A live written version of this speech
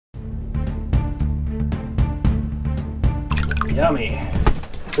Yummy.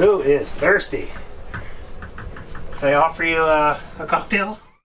 Who is thirsty? Can I offer you a cocktail?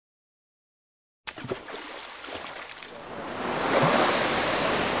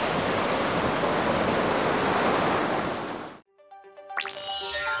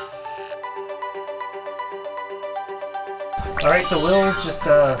 Alright, so Will's just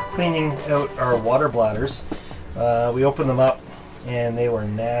cleaning out our water bladders. We opened them up and they were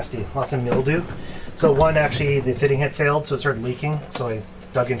nasty. Lots of mildew. So one, actually the fitting had failed, so it started leaking. So I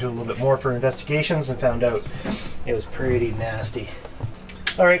dug into it a little bit more for investigations and found out it was pretty nasty.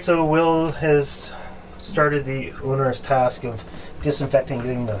 Alright, so Will has started the onerous task of disinfecting,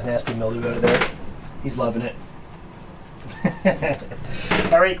 getting the nasty mildew out of there. He's loving it.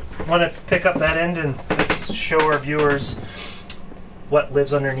 Alright, want to pick up that end and let's show our viewers what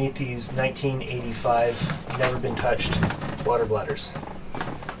lives underneath these 1985 never been touched water bladders.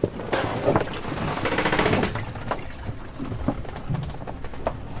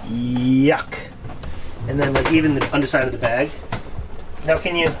 Yuck. And then like even the underside of the bag. Now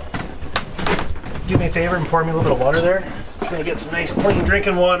can you do me a favor and pour me a little bit of water there? Just gonna get some nice clean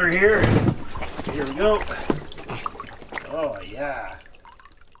drinking water here. Here we go. Oh yeah.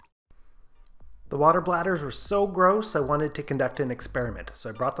 The water bladders were so gross I wanted to conduct an experiment, so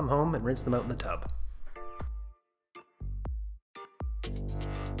I brought them home and rinsed them out in the tub.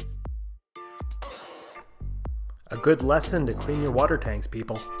 A good lesson to clean your water tanks,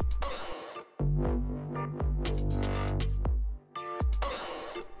 people.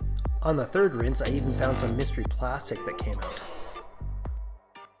 On the third rinse, I even found some mystery plastic that came out.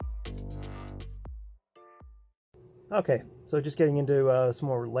 Okay, so just getting into some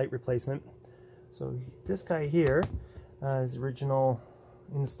more light replacement. So this guy here is the original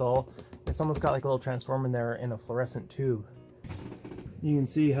install. It's almost got like a little transformer in there and a fluorescent tube. You can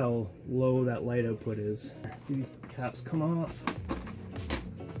see how low that light output is. See these caps come off.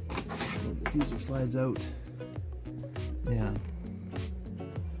 The diffuser slides out. Yeah.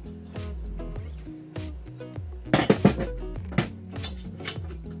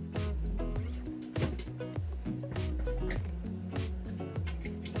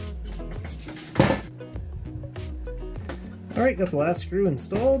 Alright, got the last screw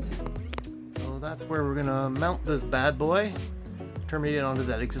installed. So that's where we're gonna mount this bad boy. Terminate it onto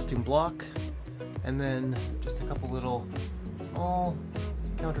that existing block. And then just a couple little small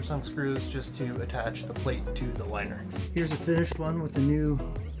countersunk screws just to attach the plate to the liner. Here's a finished one with the new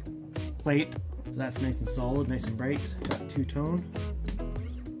plate. So that's nice and solid, nice and bright. Got two-tone.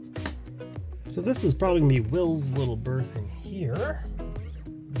 So this is probably gonna be Will's little berth in here.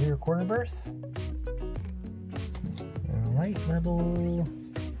 Rear quarter berth. Light level.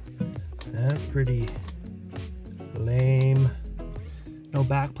 That's pretty lame. No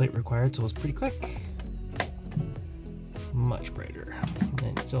back plate required, so it's pretty quick. Much brighter.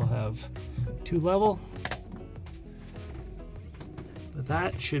 And still have two level. But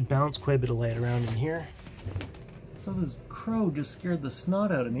that should bounce quite a bit of light around in here. So this crow just scared the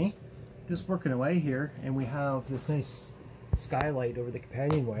snot out of me. Just working away here, and we have this nice skylight over the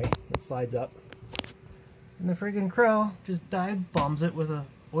companionway that slides up. And the friggin' crow just dive bombs it with a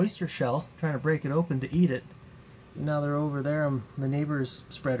oyster shell, trying to break it open to eat it. And now they're over there on the neighbor's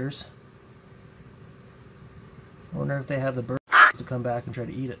spreaders. I wonder if they have the birds to come back and try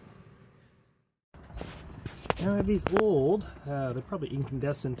to eat it. Now I have these old, they're probably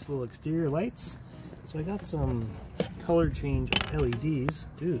incandescent little exterior lights. So I got some color change LEDs.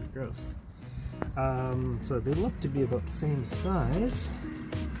 Ooh, gross. So they look to be about the same size.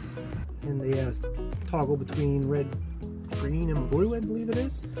 And they toggle between red, green, and blue, I believe it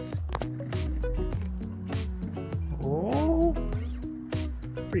is. Oh,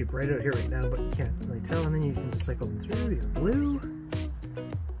 pretty bright out here right now, but you can't really tell. And then you can just cycle them through. You have blue,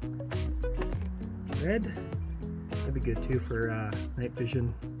 red. That'd be good too for night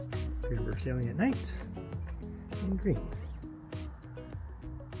vision if you're sailing at night. And green.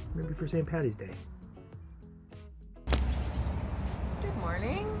 Maybe for St. Paddy's Day. Good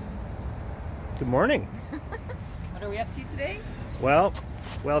morning. Good morning. What are we up to today? Well,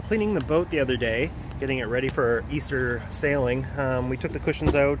 while cleaning the boat the other day, getting it ready for Easter sailing, we took the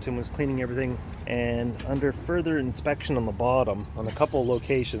cushions out and was cleaning everything, and under further inspection on the bottom, on a couple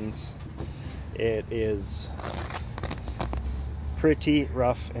locations, it is pretty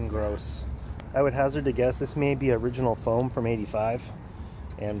rough and gross. I would hazard to guess this may be original foam from '85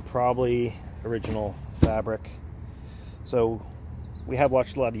 and probably original fabric. So we have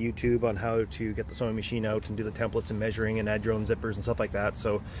watched a lot of YouTube on how to get the sewing machine out and do the templates and measuring and add your own zippers and stuff like that.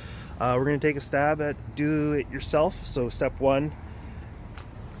 So we're going to take a stab at do it yourself. So step one,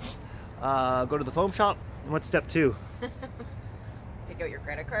 go to the foam shop. And what's step two? take out your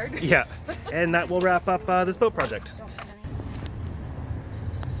credit card. Yeah, and that will wrap up this boat project.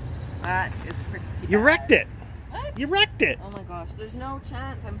 That is pretty bad. You wrecked it. What? You wrecked it. Oh my gosh, there's no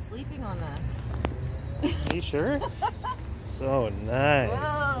chance I'm sleeping on this. Are you sure? So nice.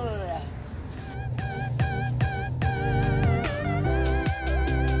 Whoa.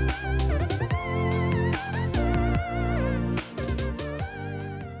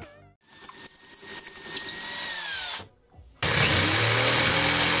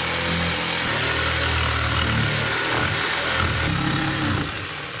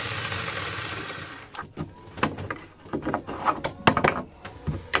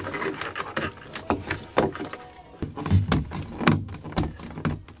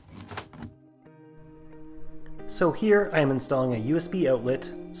 So here I am installing a USB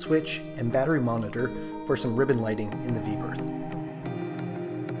outlet, switch, and battery monitor for some ribbon lighting in the V-berth.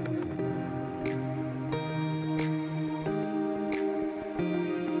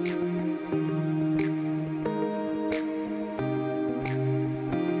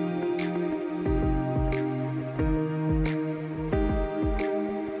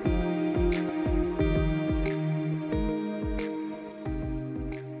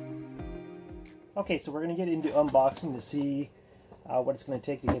 Okay, so we're going to get into unboxing to see what it's going to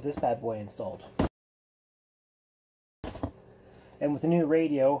take to get this bad boy installed. And with the new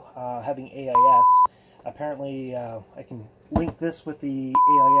radio having AIS, apparently I can link this with the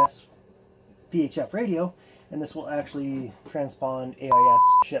AIS VHF radio, and this will actually transpond AIS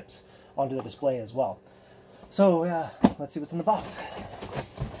chips onto the display as well. So let's see what's in the box.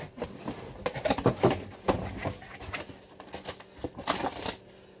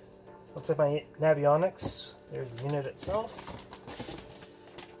 Looks like my Navionics. There's the unit itself.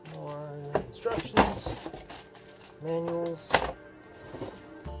 More instructions, manuals,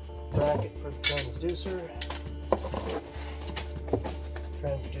 bracket for the transducer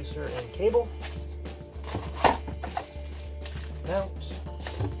and cable, mount,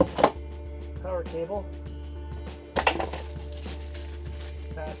 power cable,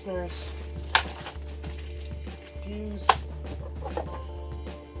 fasteners, fuse,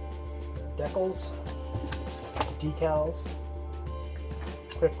 decals, decals,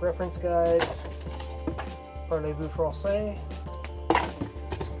 quick reference guide, Parlez-vous Français,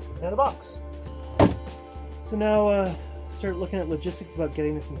 and a box. So now start looking at logistics about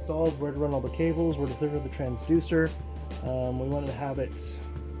getting this installed, where to run all the cables, where to deliver the transducer. We wanted to have it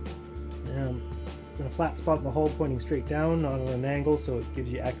in a flat spot in the hull pointing straight down, not on an angle, so it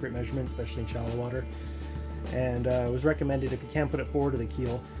gives you accurate measurements, especially in shallow water. And it was recommended if you can put it forward to the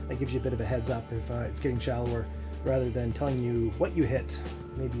keel, that gives you a bit of a heads up if it's getting shallower, rather than telling you what you hit.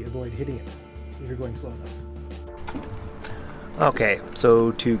 Maybe avoid hitting it if you're going slow enough. Okay,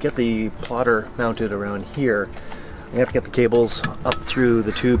 so to get the plotter mounted around here, we have to get the cables up through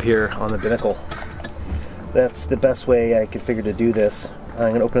the tube here on the binnacle. That's the best way I could figure to do this. I'm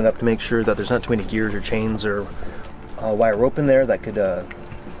going to open it up to make sure that there's not too many gears or chains or wire rope in there that could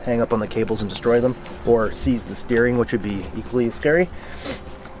hang up on the cables and destroy them, or seize the steering, which would be equally scary.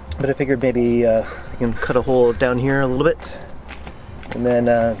 But I figured maybe I can cut a hole down here a little bit and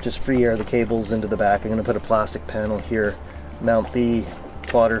then just free air the cables into the back. I'm going to put a plastic panel here, mount the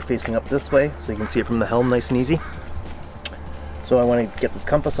plotter facing up this way so you can see it from the helm nice and easy. So I want to get this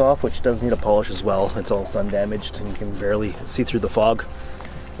compass off, which does need a polish as well. It's all sun damaged and you can barely see through the fog.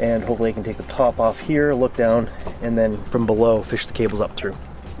 And hopefully I can take the top off here, look down, and then from below fish the cables up through.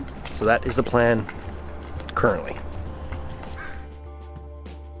 So that is the plan currently.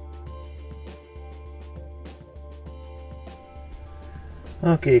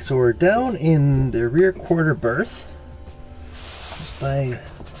 Okay, so we're down in the rear quarter berth, just by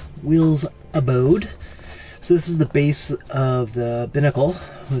wheels abode. So this is the base of the binnacle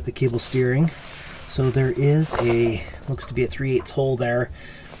with the cable steering. So there is a, looks to be a 3/8 hole there.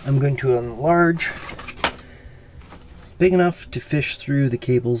 I'm going to enlarge big enough to fish through the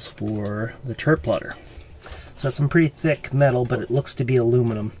cables for the chart plotter. So that's some pretty thick metal, but it looks to be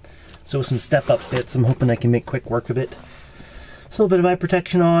aluminum. So with some step-up bits, I'm hoping I can make quick work of it. So a little bit of eye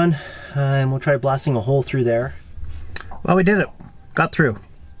protection on, and we'll try blasting a hole through there. Well, we did it. Got through.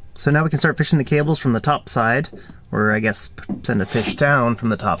 So now we can start fishing the cables from the top side, or I guess send a fish down from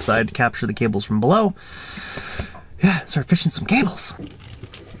the top side to capture the cables from below. Yeah, start fishing some cables.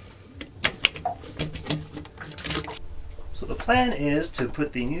 So the plan is to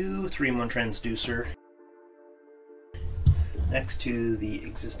put the new 3-in-1 transducer next to the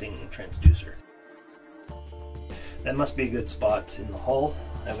existing transducer. That must be a good spot in the hull,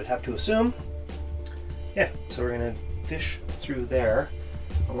 I would have to assume. Yeah, so we're going to fish through there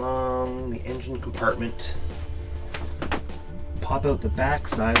along the engine compartment, pop out the back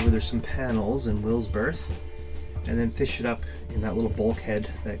side where there's some panels in Will's berth, and then fish it up in that little bulkhead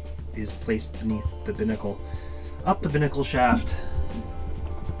that is placed beneath the binnacle, up the binnacle shaft,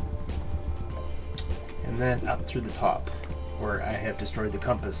 and then up through the top, where I have destroyed the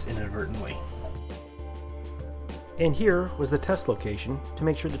compass inadvertently. And here was the test location to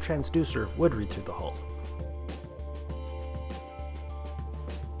make sure the transducer would read through the hull.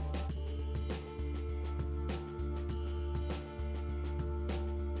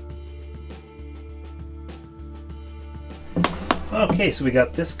 Okay, so we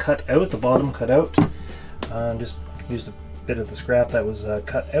got this cut out, the bottom cut out. Just used a bit of the scrap that was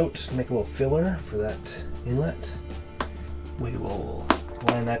cut out to make a little filler for that inlet. We will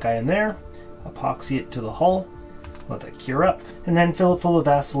line that guy in there, epoxy it to the hull, let that cure up, and then fill it full of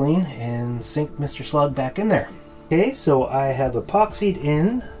Vaseline and sink Mr. Slug back in there. Okay, so I have epoxied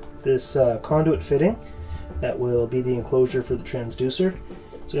in this conduit fitting that will be the enclosure for the transducer.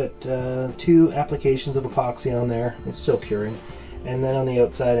 So got 2 applications of epoxy on there. It's still curing. And then on the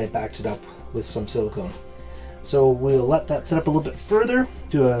outside I backed it up with some silicone. So we'll let that set up a little bit further,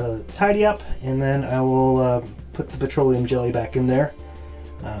 do a tidy up, and then I will put the petroleum jelly back in there.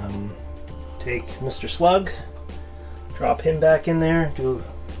 Take Mr. Slug, drop him back in there,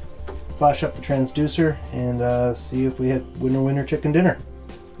 flash up the transducer, and see if we have winner chicken dinner.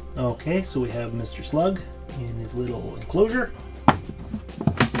 Okay, so we have Mr. Slug in his little enclosure.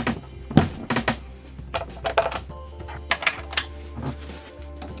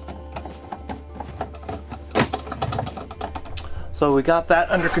 So we got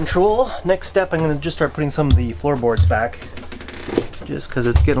that under control. Next step, I'm going to just start putting some of the floorboards back, just because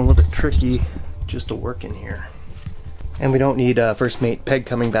it's getting a little bit tricky just to work in here. And we don't need first mate Peg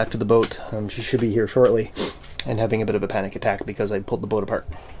coming back to the boat. She should be here shortly and having a bit of a panic attack because I pulled the boat apart.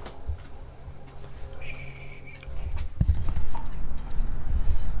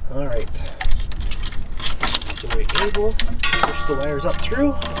 Alright, so we're able to push the wires up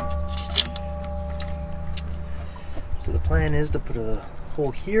through. So the plan is to put a hole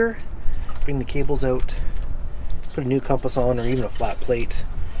here, bring the cables out, put a new compass on or even a flat plate,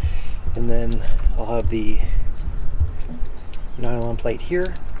 and then I'll have the nylon plate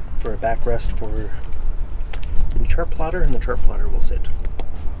here for a backrest for the chart plotter, and the chart plotter will sit.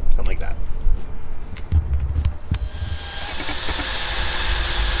 Something like that.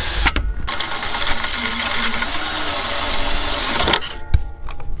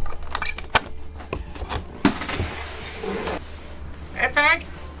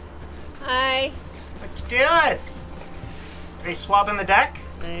 Hi. What you doing? Are you swabbing the deck?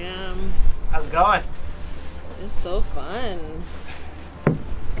 I am. How's it going? It's so fun.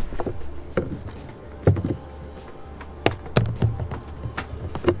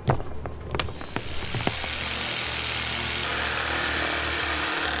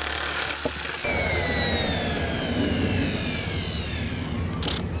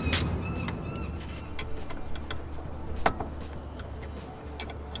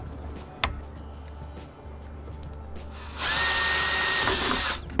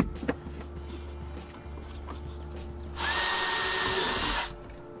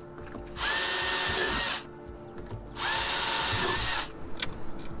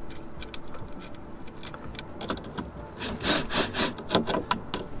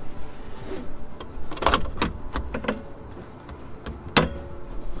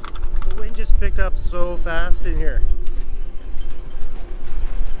 Picked up so fast in here.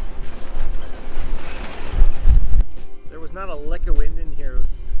 There was not a lick of wind in here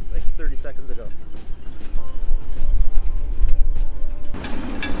like 30 seconds ago.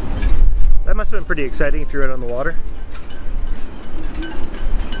 That must have been pretty exciting if you're out on the water.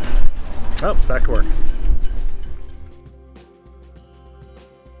 Oh, back to work.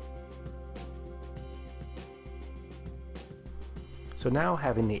 So now,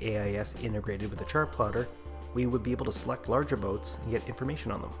 having the AIS integrated with the chart plotter, we would be able to select larger boats and get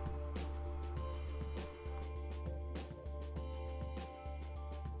information on them.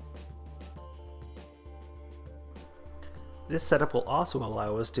 This setup will also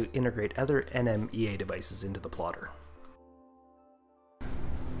allow us to integrate other NMEA devices into the plotter.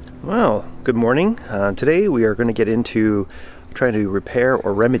 Well, good morning. Today we are going to get into trying to repair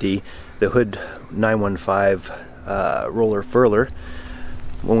or remedy the Hood 915 roller furler.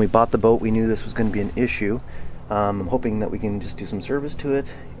 When we bought the boat, we knew this was going to be an issue. I'm hoping that we can just do some service to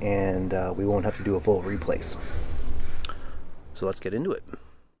it and we won't have to do a full replace. So let's get into it.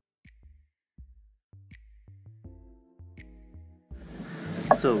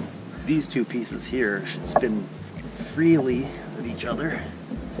 So these two pieces here should spin freely with each other.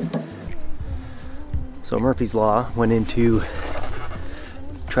 So Murphy's Law went into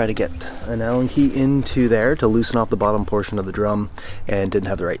try to get an Allen key into there to loosen off the bottom portion of the drum, and didn't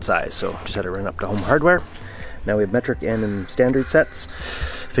have the right size, so just had to run up to Home Hardware. Now we have metric and standard sets.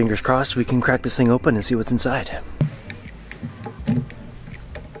 Fingers crossed we can crack this thing open and see what's inside.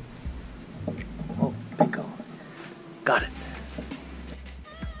 Oh, bingo. Got it.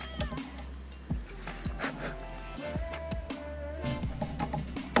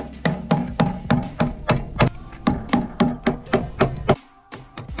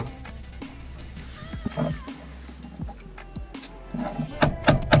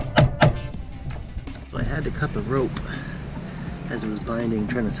 So I had to cut the rope as it was binding,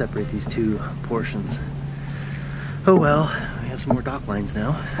 trying to separate these two portions. Oh well, we have some more dock lines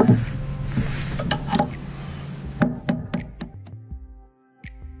now.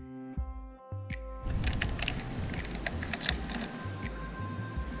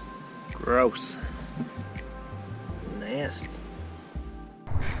 Gross. Nasty.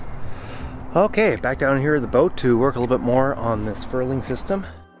 Okay, back down here at the boat to work a little bit more on this furling system.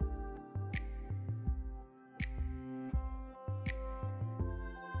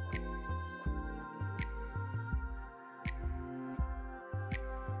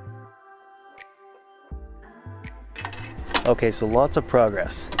 Okay, so lots of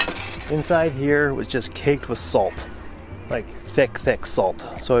progress. Inside here was just caked with salt. Like thick salt.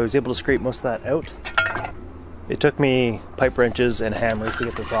 So I was able to scrape most of that out. It took me pipe wrenches and hammers to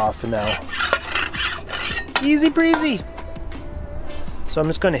get this off, and now easy breezy. So I'm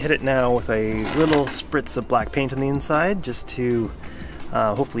just going to hit it now with a little spritz of black paint on the inside, just to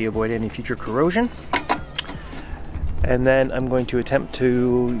hopefully avoid any future corrosion. And then I'm going to attempt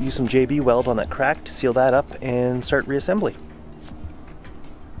to use some JB weld on that crack to seal that up and start reassembly.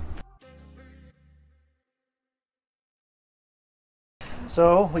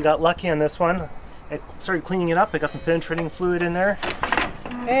 So we got lucky on this one. I started cleaning it up. I got some penetrating fluid in there,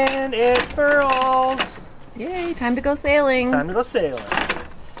 and it furls. Yay, time to go sailing. Time to go sailing.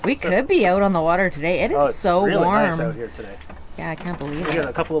 We could be out on the water today. It is It's so really warm. nice out here today. Yeah, I can't believe We it. got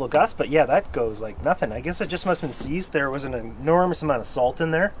a couple little gusts, but yeah, that goes like nothing. I guess it just must have been seized. There was an enormous amount of salt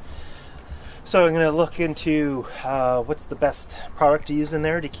in there. So I'm going to look into what's the best product to use in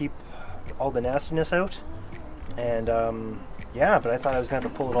there to keep all the nastiness out. And yeah, but I thought I was going to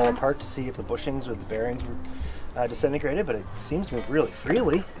have to pull it all apart to see if the bushings or the bearings were disintegrated, but it seems to move really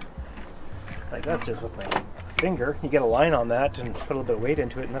freely. Like that's just with my finger. You get a line on that and put a little bit of weight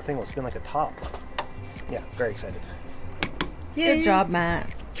into it, and that thing will spin like a top. Yeah, very excited. Yay. Good job, Matt.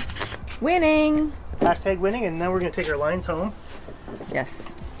 Winning. Hashtag winning, and now we're going to take our lines home.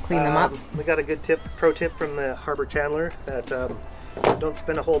 Yes. Clean them up. We got a good pro tip from the harbor chandler that don't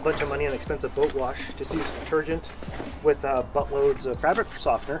spend a whole bunch of money on expensive boat wash. Just use detergent with buttloads of fabric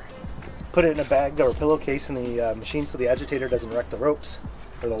softener. Put it in a bag or pillowcase in the machine so the agitator doesn't wreck the ropes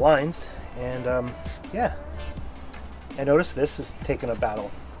or the lines. And yeah, I noticed this is taking a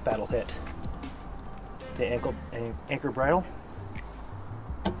battle hit. The anchor bridle.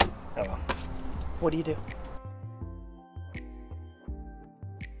 Oh well. What do you do?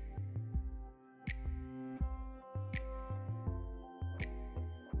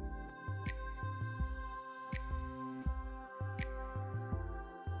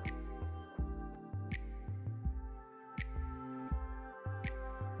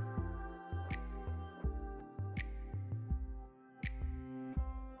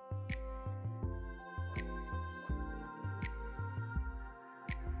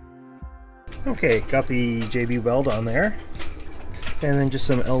 Okay, got the JB weld on there, and then just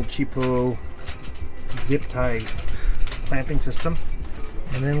some El Cheapo zip tie clamping system,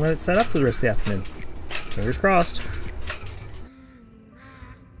 and then let it set up for the rest of the afternoon. Fingers crossed.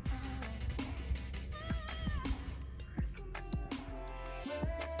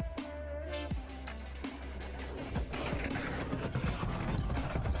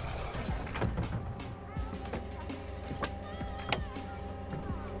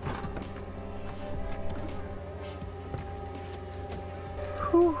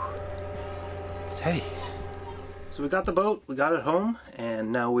 Whew. It's heavy. So we got the boat, we got it home, and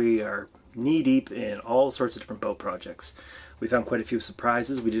now we are knee deep in all sorts of different boat projects. We found quite a few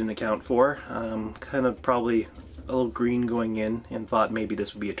surprises we didn't account for. Kind of probably a little green going in, and thought maybe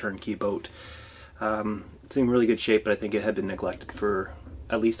this would be a turnkey boat. It's in really good shape, but I think it had been neglected for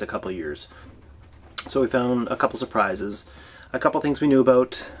at least a couple of years. So we found a couple surprises. A couple things we knew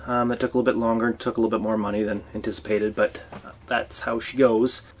about that took a little bit longer and took a little bit more money than anticipated, but that's how she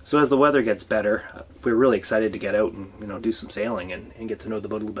goes. So as the weather gets better, we're really excited to get out and do some sailing and get to know the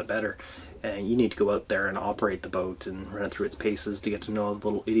boat a little bit better. and you need to go out there and operate the boat and run it through its paces to get to know the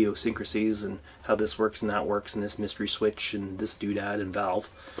little idiosyncrasies and how this works and that works and this mystery switch and this doodad and valve.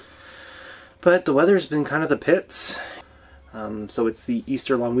 But the weather's been kind of the pits. So it's the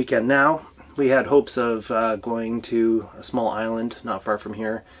Easter long weekend now. We had hopes of going to a small island not far from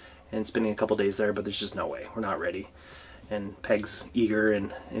here and spending a couple days there, but there's just no way. We're not ready. And Peg's eager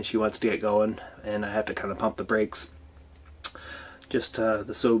and she wants to get going, and I have to kind of pump the brakes. Just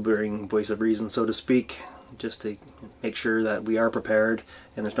the sobering voice of reason, so to speak, just to make sure that we are prepared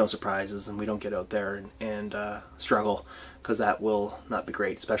and there's no surprises and we don't get out there and struggle, because that will not be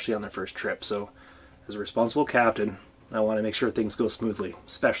great, especially on their first trip. So as a responsible captain, I want to make sure things go smoothly,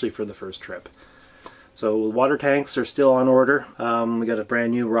 especially for the first trip. So the water tanks are still on order. We got a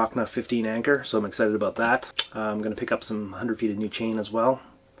brand new Rockna 15 anchor, so I'm excited about that. I'm going to pick up some 100 feet of new chain as well.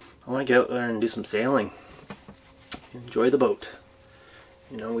 I want to get out there and do some sailing. Enjoy the boat.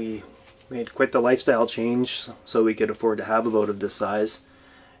 You know, we made quite the lifestyle change so we could afford to have a boat of this size,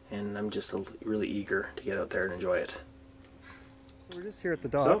 and I'm just really eager to get out there and enjoy it. We're just here at the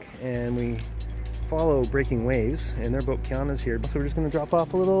dock, and we follow Breaking Waves, and their boat Kiana's here, so we're just going to drop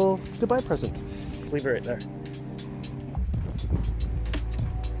off a little goodbye present. Just leave it right there.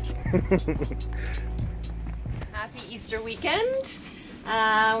 Happy Easter weekend.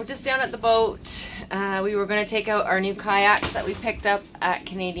 We're just down at the boat. We were going to take out our new kayaks that we picked up at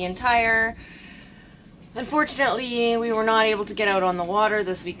Canadian Tire. Unfortunately, we were not able to get out on the water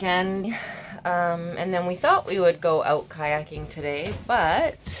this weekend. And then we thought we would go out kayaking today,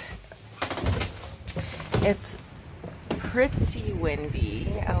 but it's pretty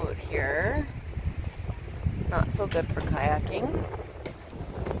windy out here. Not so good for kayaking.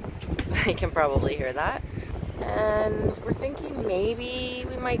 I can probably hear that. And we're thinking maybe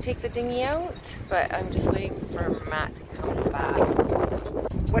we might take the dinghy out, but I'm just waiting for Matt to come back.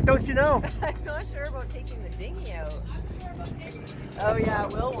 What don't you know? I'm not sure about taking the dinghy out. Oh yeah,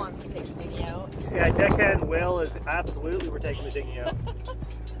 Will wants to take the dinghy out. Yeah, deckhand Will is absolutely, we're taking the dinghy out.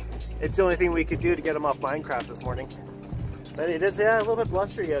 It's the only thing we could do to get him off Minecraft this morning. But it is, yeah, a little bit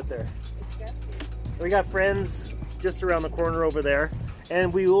blustery out there. We got friends just around the corner over there,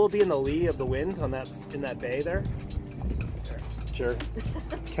 and we will be in the lee of the wind on that, in that bay there. Sure.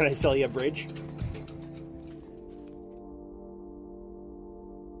 Can I sell you a bridge?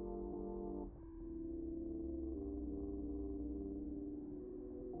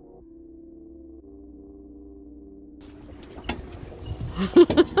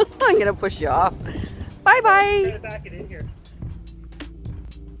 I'm gonna push you off. Bye bye. Try to back it in here.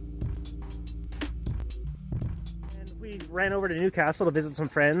 And we ran over to Newcastle to visit some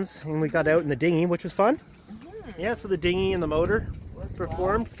friends, and we got out in the dinghy, which was fun. Yeah, so the dinghy and the motor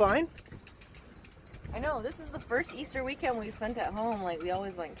performed fine. I know, this is the first Easter weekend we spent at home. Like, we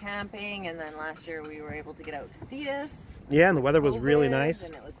always went camping, and then last year we were able to get out to Thetis. Yeah, and the weather was really nice.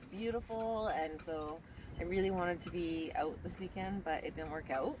 And it was beautiful, and so I really wanted to be out this weekend, but it didn't work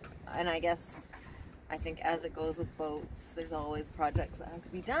out. And I think as it goes with boats, there's always projects that have to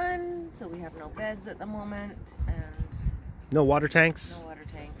be done, so we have no beds at the moment, and no water tanks. no water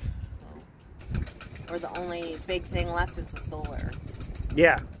tanks, so. Or the only big thing left is the solar.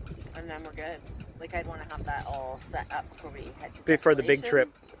 Yeah. And then we're good. Like, I'd want to have that all set up before we head to Before the big trip.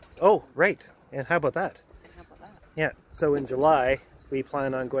 Oh, right. And how about that? And how about that? Yeah, so in July, we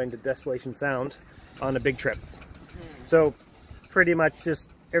plan on going to Desolation Sound on a big trip. So pretty much just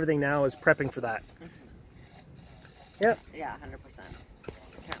everything now is prepping for that. Yep. Yeah, 100%.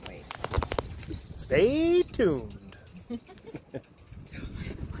 Can't wait. Stay tuned.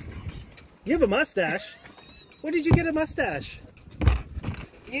 You have a mustache? When did you get a mustache?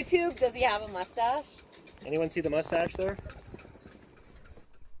 YouTube, does he have a mustache? Anyone see the mustache there?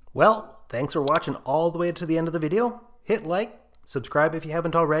 Well, thanks for watching all the way to the end of the video. Hit like, subscribe if you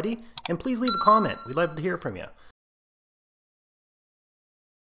haven't already, and please leave a comment. We'd love to hear from you.